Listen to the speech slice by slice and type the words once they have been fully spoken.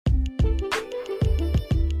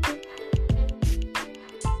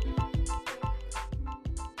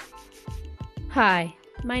Hi,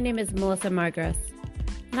 my name is Melissa Margres,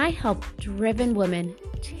 and I help driven women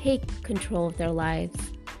take control of their lives,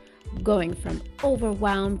 going from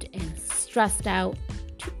overwhelmed and stressed out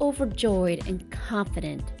to overjoyed and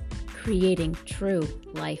confident, creating true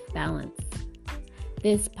life balance.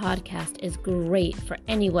 This podcast is great for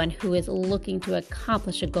anyone who is looking to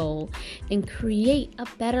accomplish a goal and create a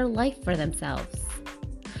better life for themselves.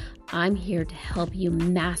 I'm here to help you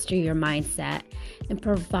master your mindset and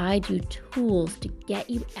provide you tools to get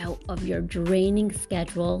you out of your draining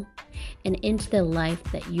schedule and into the life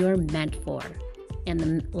that you're meant for and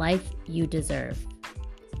the life you deserve.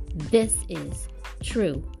 This is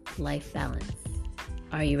true life balance.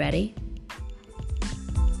 Are you ready?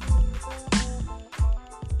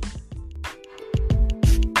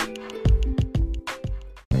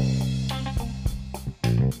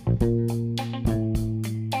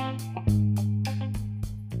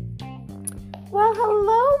 Well,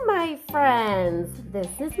 hello, my friends. This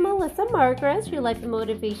is Melissa Margres, your life and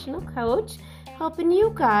motivational coach, helping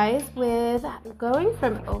you guys with going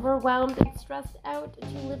from overwhelmed and stressed out to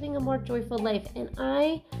living a more joyful life. And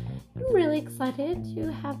I am really excited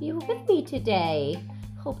to have you with me today.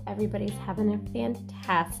 Hope everybody's having a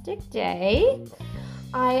fantastic day.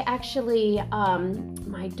 I actually,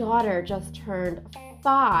 my daughter just turned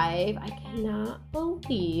 5. I cannot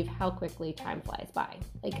believe how quickly time flies by.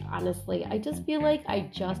 Like, honestly, I just feel like I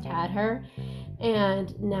just had her,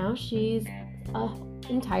 and now she's an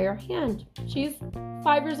entire hand. She's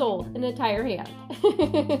 5 years old, an entire hand.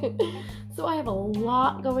 So I have a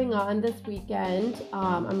lot going on this weekend.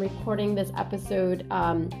 I'm recording this episode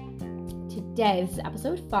today. This is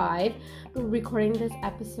episode 5. We're recording this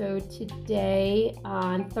episode today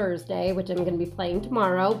on Thursday, which I'm going to be playing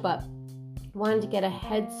tomorrow, but wanted to get a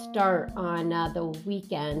head start on the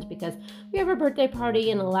weekend because we have a birthday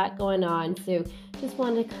party and a lot going on. So just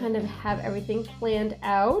wanted to kind of have everything planned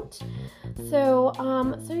out. So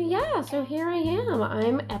here I am.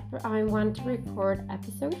 I want to record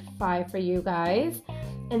episode 5 for you guys.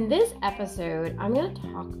 In this episode, I'm going to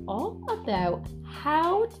talk all about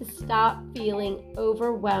how to stop feeling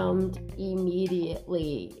overwhelmed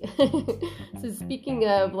immediately. So speaking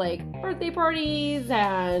of like birthday parties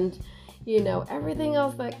and everything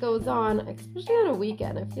else that goes on, especially on a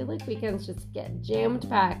weekend. I feel like weekends just get jammed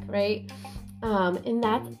packed, right? And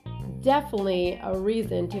that's definitely a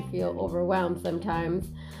reason to feel overwhelmed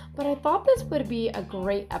sometimes. But I thought this would be a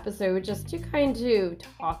great episode just to kind of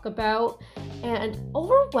talk about. And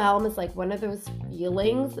overwhelm is like one of those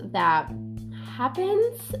feelings that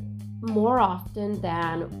happens more often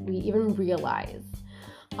than we even realize.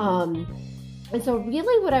 And so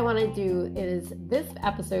really what I want to do is this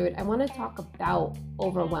episode, I want to talk about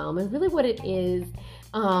overwhelm and really what it is.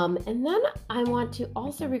 And then I want to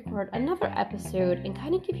also record another episode and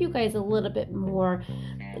kind of give you guys a little bit more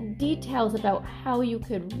details about how you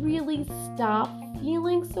could really stop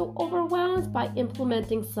feeling so overwhelmed by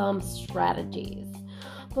implementing some strategies.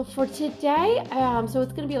 But for today, so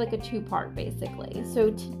it's going to be like a 2-part basically.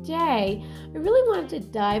 So today, I really wanted to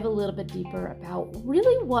dive a little bit deeper about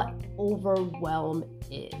really what overwhelm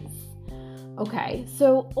is. Okay,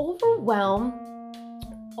 so overwhelm,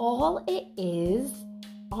 all it is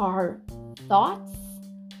are thoughts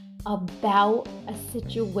about a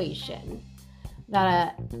situation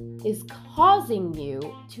that is causing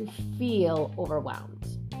you to feel overwhelmed.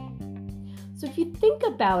 So if you think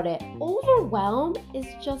about it, overwhelm is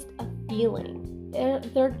just a feeling.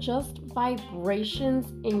 They're just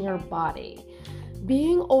vibrations in your body.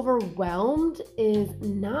 Being overwhelmed is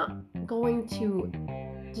not going to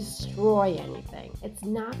destroy anything. It's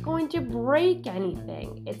not going to break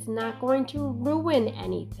anything. It's not going to ruin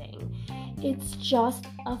anything. It's just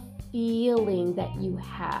a feeling that you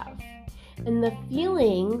have. And the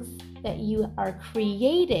feelings that you are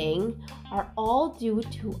creating are all due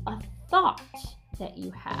to a thought that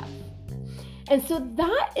you have. And so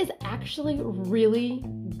that is actually really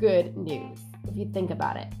good news if you think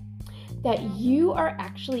about it, that you are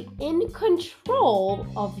actually in control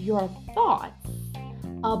of your thoughts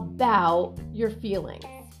about your feelings.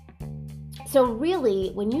 So really,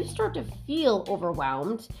 when you start to feel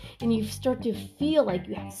overwhelmed and you start to feel like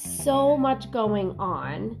you have so much going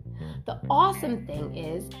on, the awesome thing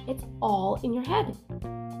is it's all in your head.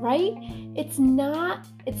 Right? It's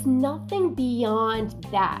nothing beyond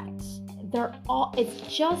that. It's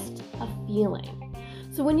just a feeling.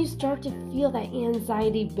 So when you start to feel that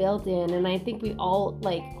anxiety build in, and I think we all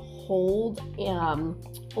hold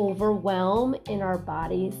overwhelm in our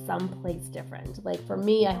bodies someplace different. Like for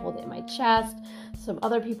me, I hold it in my chest. Some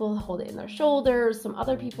other people hold it in their shoulders. Some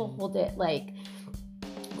other people hold it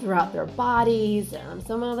throughout their bodies.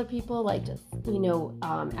 Some other people like just,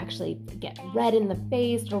 actually get red in the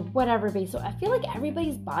face or whatever. So I feel like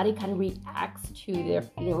everybody's body kind of reacts to their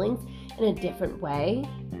feelings in a different way.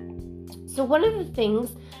 So one of the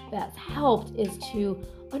things that's helped is to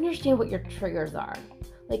understand what your triggers are.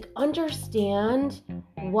 Like, understand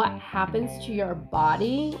what happens to your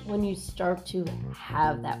body when you start to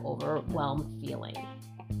have that overwhelmed feeling.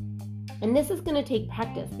 And this is going to take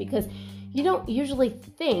practice, because you don't usually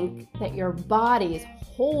think that your body is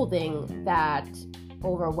holding that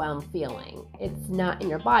overwhelmed feeling. It's not in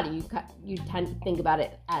your body. You tend to think about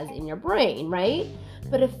it as in your brain, right?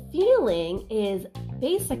 But a feeling is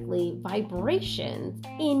basically vibrations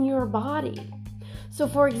in your body. So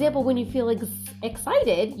for example, when you feel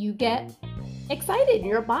excited, you get excited and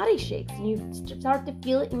your body shakes and you start to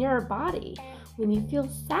feel it in your body. When you feel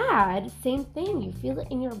sad, same thing, you feel it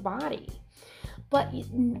in your body. But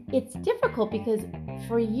it's difficult because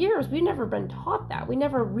for years we've never been taught that. We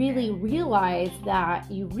never really realized that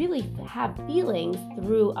you really have feelings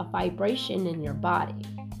through a vibration in your body.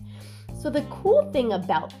 So the cool thing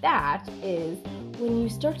about that is when you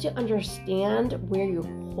start to understand where you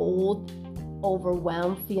hold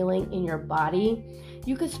overwhelmed feeling in your body,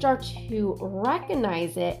 you can start to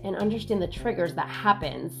recognize it and understand the triggers that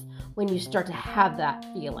happens when you start to have that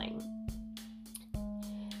feeling.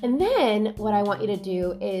 And then what I want you to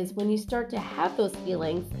do is, when you start to have those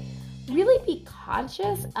feelings, really be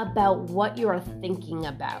conscious about what you are thinking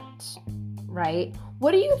about, right?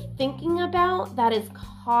 What are you thinking about that is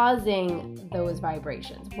causing those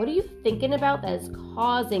vibrations? What are you thinking about that is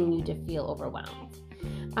causing you to feel overwhelmed?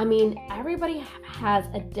 I mean, everybody has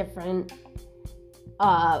a different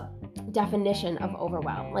definition of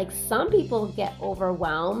overwhelm. Like, some people get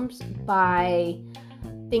overwhelmed by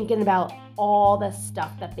thinking about all the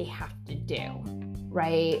stuff that they have to do,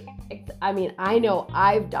 right? I mean, I know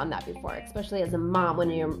I've done that before, especially as a mom, when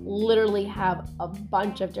you literally have a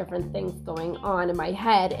bunch of different things going on in my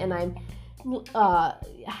head, and I'm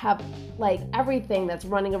have like everything that's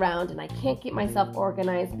running around, and I can't keep myself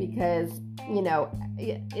organized because,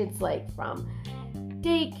 it's like from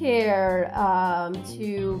daycare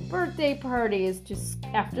to birthday parties to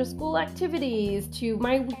after school activities to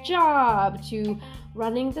my job to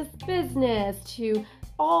running this business to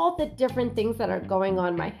all the different things that are going on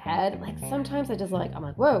in my head. Like, sometimes I'm like,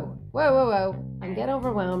 whoa, I'm getting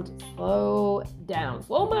overwhelmed. Slow down,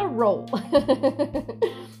 slow my roll.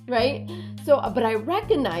 Right? So, but I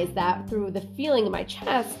recognize that through the feeling in my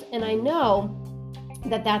chest, and I know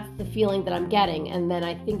that that's the feeling that I'm getting. And then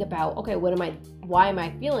I think about, okay, why am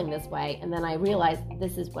I feeling this way? And then I realize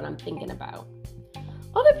this is what I'm thinking about.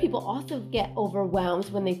 Other people also get overwhelmed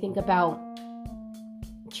when they think about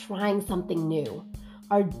trying something new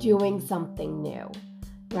or doing something new,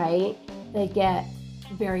 right? They get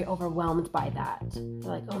very overwhelmed by that.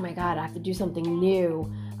 They're like, oh my God, I have to do something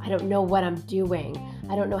new. I don't know what I'm doing.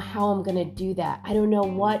 I don't know how I'm going to do that. I don't know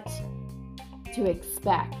what to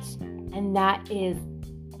expect. And that is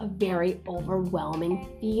a very overwhelming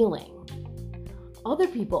feeling. Other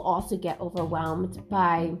people also get overwhelmed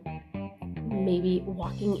by maybe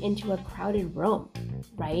walking into a crowded room,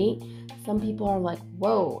 right? Some people are like,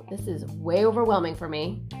 whoa, this is way overwhelming for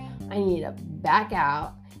me. I need to back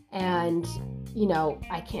out, and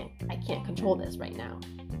I can't control this right now.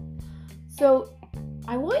 So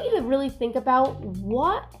I want you to really think about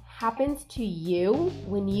what happens to you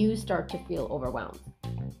when you start to feel overwhelmed.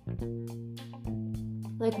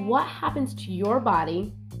 Like, what happens to your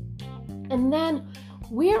body? And then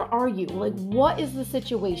where are you? Like, what is the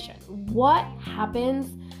situation? What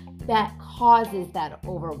happens that causes that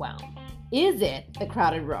overwhelm? Is it the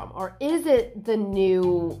crowded room? Or is it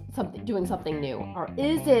doing something new? Or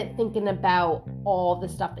is it thinking about all the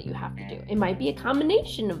stuff that you have to do? It might be a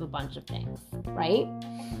combination of a bunch of things, right?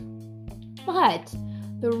 But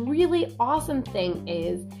the really awesome thing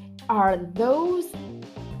are those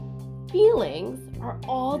feelings are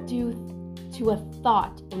all due to a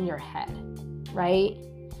thought in your head, right?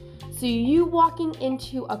 So you walking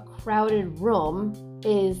into a crowded room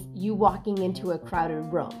is you walking into a crowded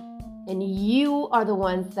room. And you are the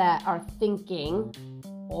ones that are thinking,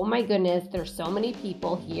 oh my goodness, there's so many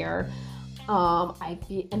people here.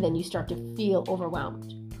 And then you start to feel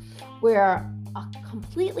overwhelmed. Where a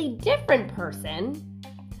completely different person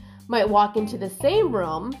might walk into the same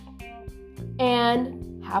room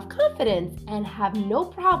and have confidence and have no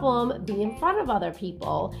problem being in front of other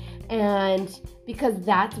people, and because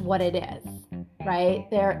that's what it is, right?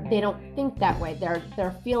 They don't think that way.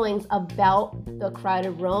 Their feelings about the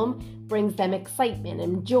crowded room brings them excitement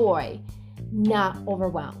and joy, not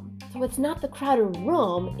overwhelm. So it's not the crowded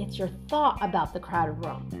room, it's your thought about the crowded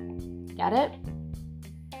room. Get it?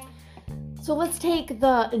 So let's take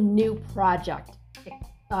the new project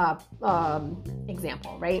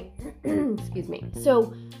example, right? Excuse me.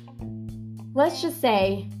 So let's just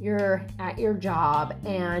say you're at your job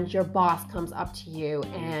and your boss comes up to you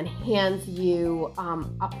and hands you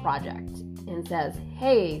a project and says,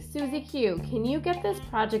 "Hey, Susie Q, can you get this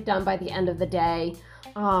project done by the end of the day?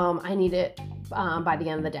 I need it by the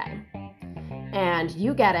end of the day." And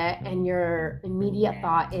you get it, and your immediate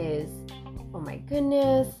thought is, "Oh my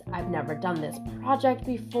goodness, I've never done this project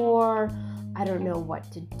before. I don't know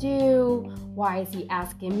what to do. Why is he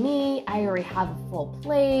asking me? I already have a full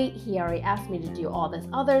plate. He already asked me to do all this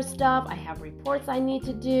other stuff. I have reports I need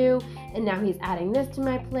to do, and now he's adding this to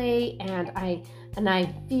my plate, and I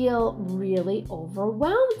feel really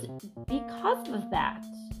overwhelmed because of that,"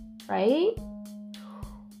 right?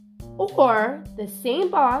 Or the same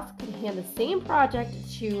boss could hand the same project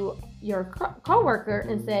to your coworker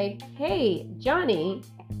and say, "Hey, Johnny,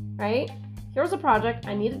 right? Here's a project.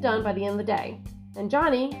 I need it done by the end of the day." And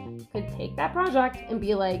Johnny could take that project and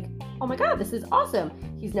be like, "Oh my God, this is awesome.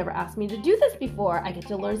 He's never asked me to do this before. I get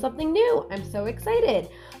to learn something new. I'm so excited.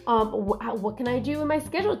 What can I do in my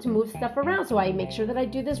schedule to move stuff around so I make sure that I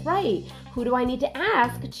do this right? Who do I need to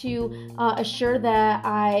ask to assure that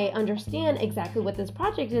I understand exactly what this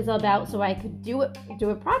project is about so I could do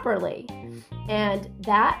it properly?" And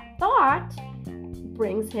that thought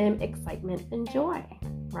brings him excitement and joy,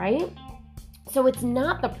 right? So it's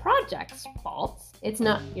not the project's fault. It's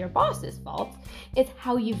not your boss's fault. It's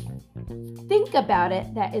how you think about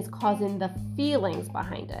it that is causing the feelings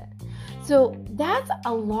behind it. So that's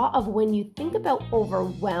a lot of when you think about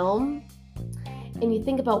overwhelm and you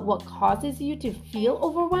think about what causes you to feel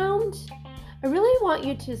overwhelmed. I really want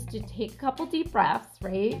you to take a couple deep breaths,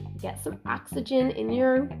 right? Get some oxygen in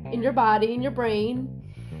your body, in your brain,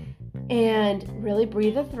 and really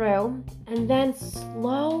breathe it through, and then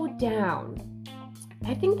slow down.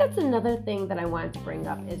 I think that's another thing that I wanted to bring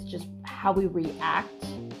up is just how we react.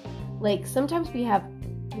 Like sometimes we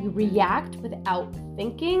react without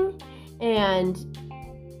thinking, and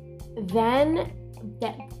then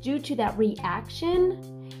that due to that reaction,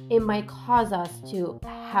 it might cause us to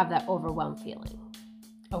have that overwhelmed feeling.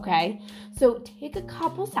 Okay? So take a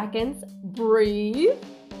couple seconds, breathe,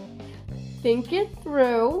 think it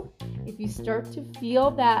through. If you start to feel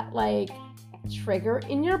that like trigger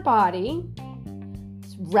in your body,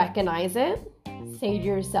 recognize it, say to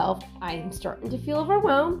yourself, "I'm starting to feel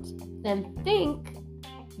overwhelmed." Then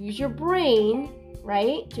use your brain,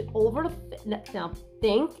 right, now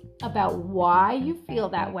think about why you feel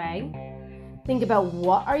that way. Think about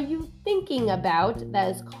what are you thinking about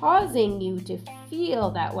that is causing you to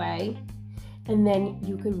feel that way, and then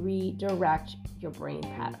you can redirect your brain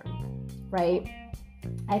pattern, right?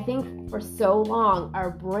 I think for so long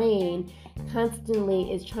our brain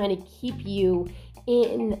constantly is trying to keep you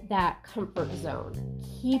in that comfort zone,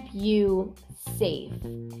 keep you safe,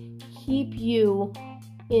 keep you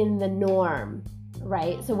in the norm,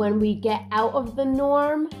 right? So when we get out of the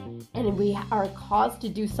norm and we are caused to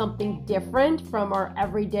do something different from our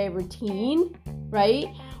everyday routine, right?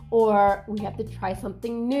 Or we have to try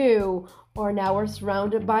something new, or now we're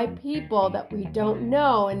surrounded by people that we don't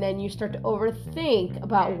know, and then you start to overthink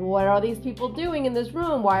about what are these people doing in this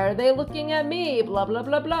room? Why are they looking at me? Blah, blah,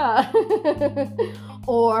 blah, blah.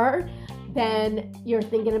 Or then you're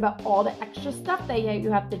thinking about all the extra stuff that you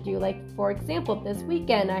have to do. Like, for example, this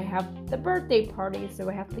weekend I have the birthday party, so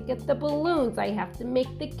I have to get the balloons, I have to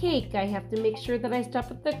make the cake, I have to make sure that I stop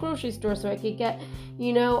at the grocery store so I could get,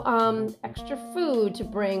 extra food to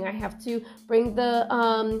bring. I have to bring the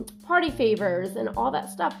party favors and all that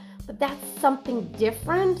stuff. But that's something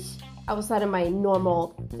different outside of my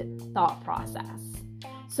normal thought process.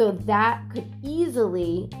 So that could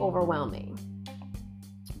easily overwhelm me.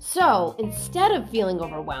 So instead of feeling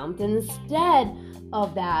overwhelmed, instead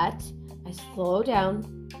of that, I slow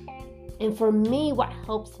down. And for me, what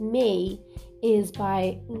helps me is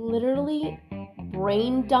by literally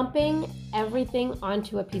brain dumping everything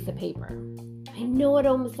onto a piece of paper. I know it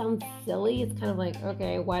almost sounds silly. It's kind of like,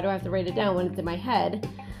 okay, why do I have to write it down when it's in my head?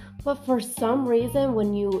 But for some reason,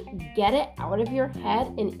 when you get it out of your head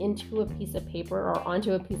and into a piece of paper or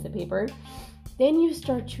onto a piece of paper, then you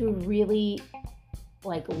start to really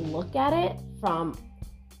look at it from,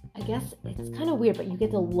 I guess it's kind of weird, but you get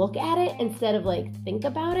to look at it instead of think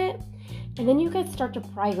about it. And then you guys start to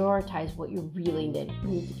prioritize what you really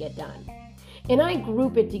need to get done. And I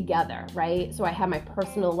group it together, right? So I have my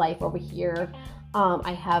personal life over here.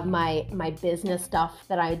 I have my business stuff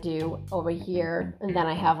that I do over here, and then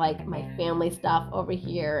I have like my family stuff over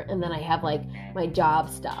here, and then I have like my job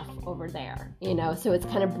stuff over there, so it's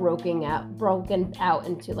kind of broken out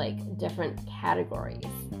into like different categories.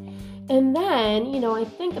 And then, I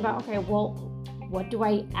think about, okay, well, what do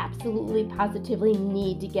I absolutely positively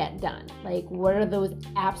need to get done? Like, what are those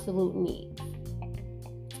absolute needs?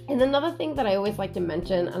 And another thing that I always like to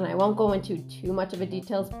mention, and I won't go into too much of the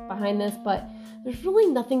details behind this, but there's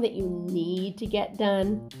really nothing that you need to get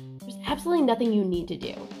done. There's absolutely nothing you need to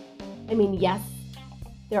do. I mean, yes,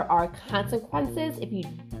 there are consequences if you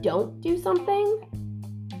don't do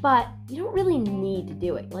something, but you don't really need to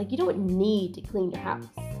do it. Like, you don't need to clean your house.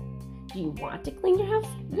 Do you want to clean your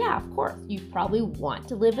house? Yeah, of course. You probably want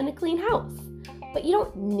to live in a clean house, but you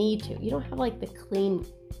don't need to. You don't have like the clean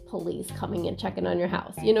police coming and checking on your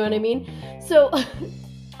house. You know what I mean? So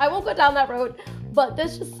I won't go down that road, but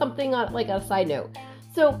that's just something on like a side note.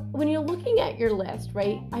 So when you're looking at your list,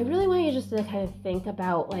 right, I really want you just to kind of think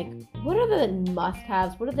about like, what are the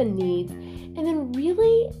must-haves? What are the needs? And then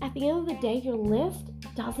really at the end of the day, your list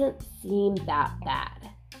doesn't seem that bad.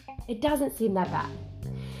 It doesn't seem that bad.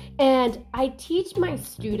 And I teach my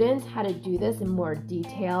students how to do this in more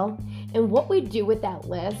detail. And what we do with that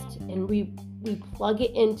list, and we plug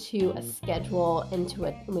it into a schedule, and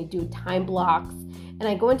we do time blocks. And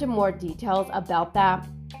I go into more details about that.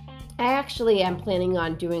 I actually am planning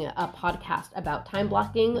on doing a podcast about time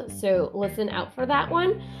blocking, so listen out for that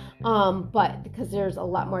one. But because there's a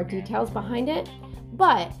lot more details behind it.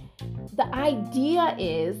 But the idea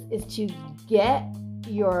is to get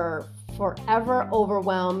your forever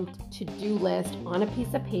overwhelmed to-do list on a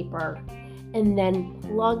piece of paper, and then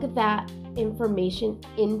plug that information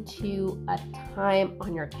into a time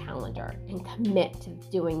on your calendar and commit to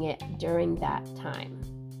doing it during that time.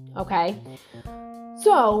 Okay?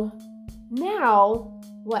 So now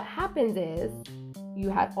what happens is you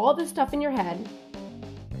had all this stuff in your head,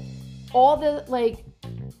 all the like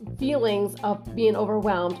feelings of being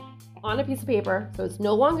overwhelmed on a piece of paper, so it's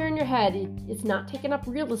no longer in your head. It's not taking up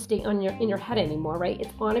real estate in your head anymore, right?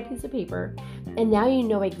 It's on a piece of paper, and now you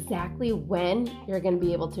know exactly when you're going to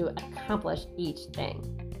be able to accomplish each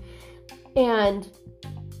thing. And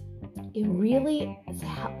it really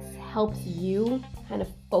helps you kind of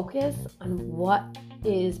focus on what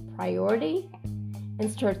is priority and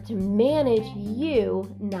start to manage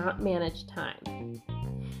you, not manage time,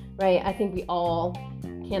 right? I think we all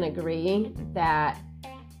can agree that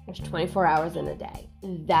there's 24 hours in a day.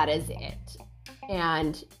 That is it.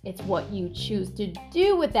 And it's what you choose to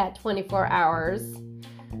do with that 24 hours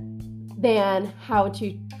than how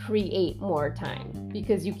to create more time,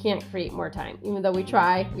 because you can't create more time. Even though we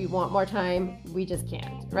try, we want more time, we just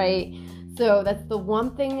can't, right? So that's the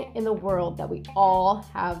one thing in the world that we all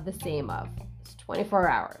have the same of. It's 24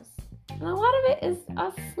 hours. And a lot of it is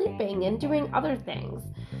us sleeping and doing other things.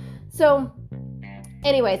 So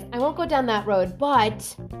anyways, I won't go down that road,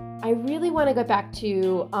 but I really want to go back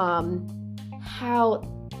to how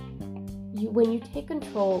when you take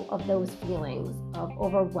control of those feelings of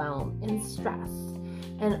overwhelm and stress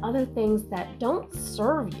and other things that don't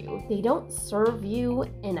serve you, they don't serve you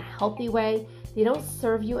in a healthy way, they don't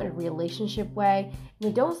serve you in a relationship way,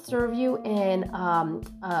 they don't serve you in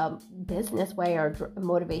a business way or a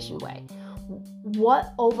motivation way.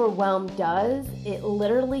 What overwhelm does, it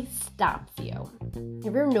literally stops you. Have you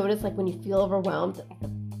ever noticed, like, when you feel overwhelmed,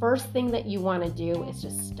 the first thing that you want to do is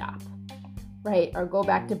just stop, right? Or go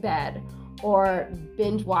back to bed, or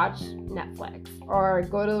binge watch Netflix, or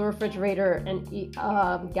go to the refrigerator and eat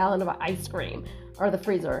a gallon of ice cream, or the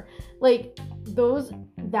freezer. Like,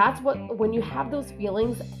 that's what, when you have those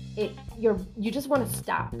feelings, you just want to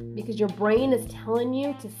stop, because your brain is telling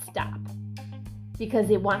you to stop.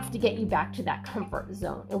 Because it wants to get you back to that comfort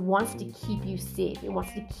zone. It wants to keep you safe. It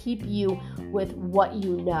wants to keep you with what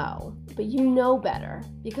you know. But you know better,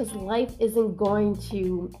 because life isn't going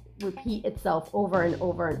to repeat itself over and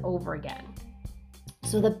over and over again.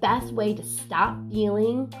 So the best way to stop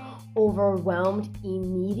feeling overwhelmed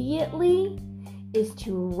immediately is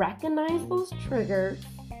to recognize those triggers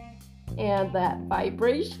and that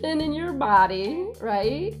vibration in your body,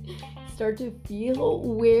 right? Start to feel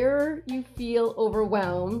where you feel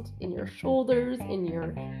overwhelmed, in your shoulders, in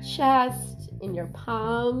your chest, in your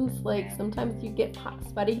palms. Like, sometimes you get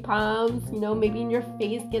sweaty palms, maybe in your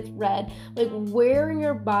face gets red. Like, where in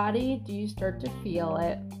your body do you start to feel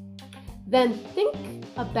it? Then think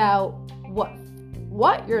about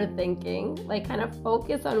what you're thinking, like kind of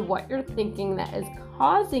focus on what you're thinking that is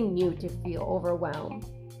causing you to feel overwhelmed.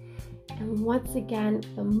 And once again,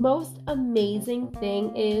 the most amazing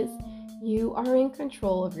thing is you are in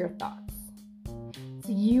control of your thoughts.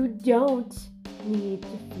 So you don't need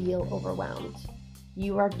to feel overwhelmed.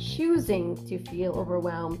 You are choosing to feel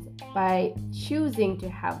overwhelmed by choosing to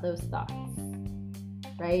have those thoughts,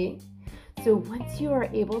 right? So once you are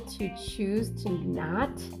able to choose to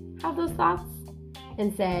not have those thoughts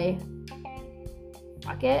and say,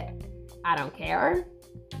 fuck it, I don't care,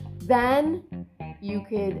 then you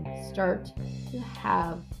could start to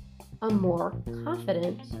have a more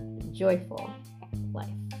confident, joyful life.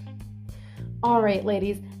 All right,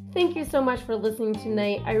 ladies, thank you so much for listening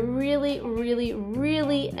tonight. I really, really,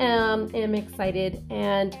 really am excited,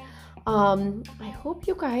 and I hope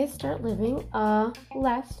you guys start living a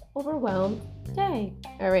less overwhelmed day.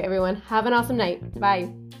 All right, everyone, have an awesome night.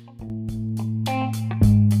 Bye.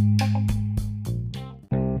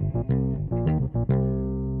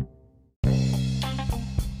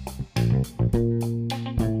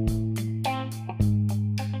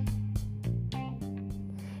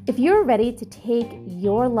 If you're ready to take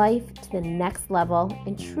your life to the next level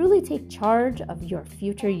and truly take charge of your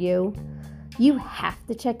future you have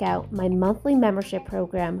to check out my monthly membership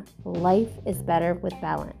program, Life is Better with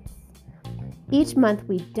Balance. Each month,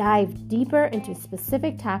 we dive deeper into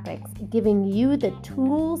specific topics, giving you the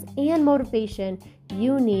tools and motivation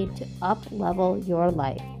you need to up-level your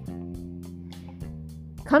life.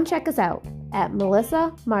 Come check us out at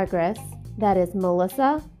Melissa Margres, that is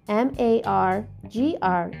Melissa, MARGRES.com,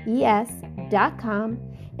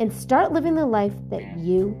 and start living the life that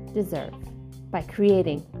you deserve by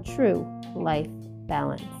creating true life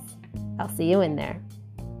balance. I'll see you in there.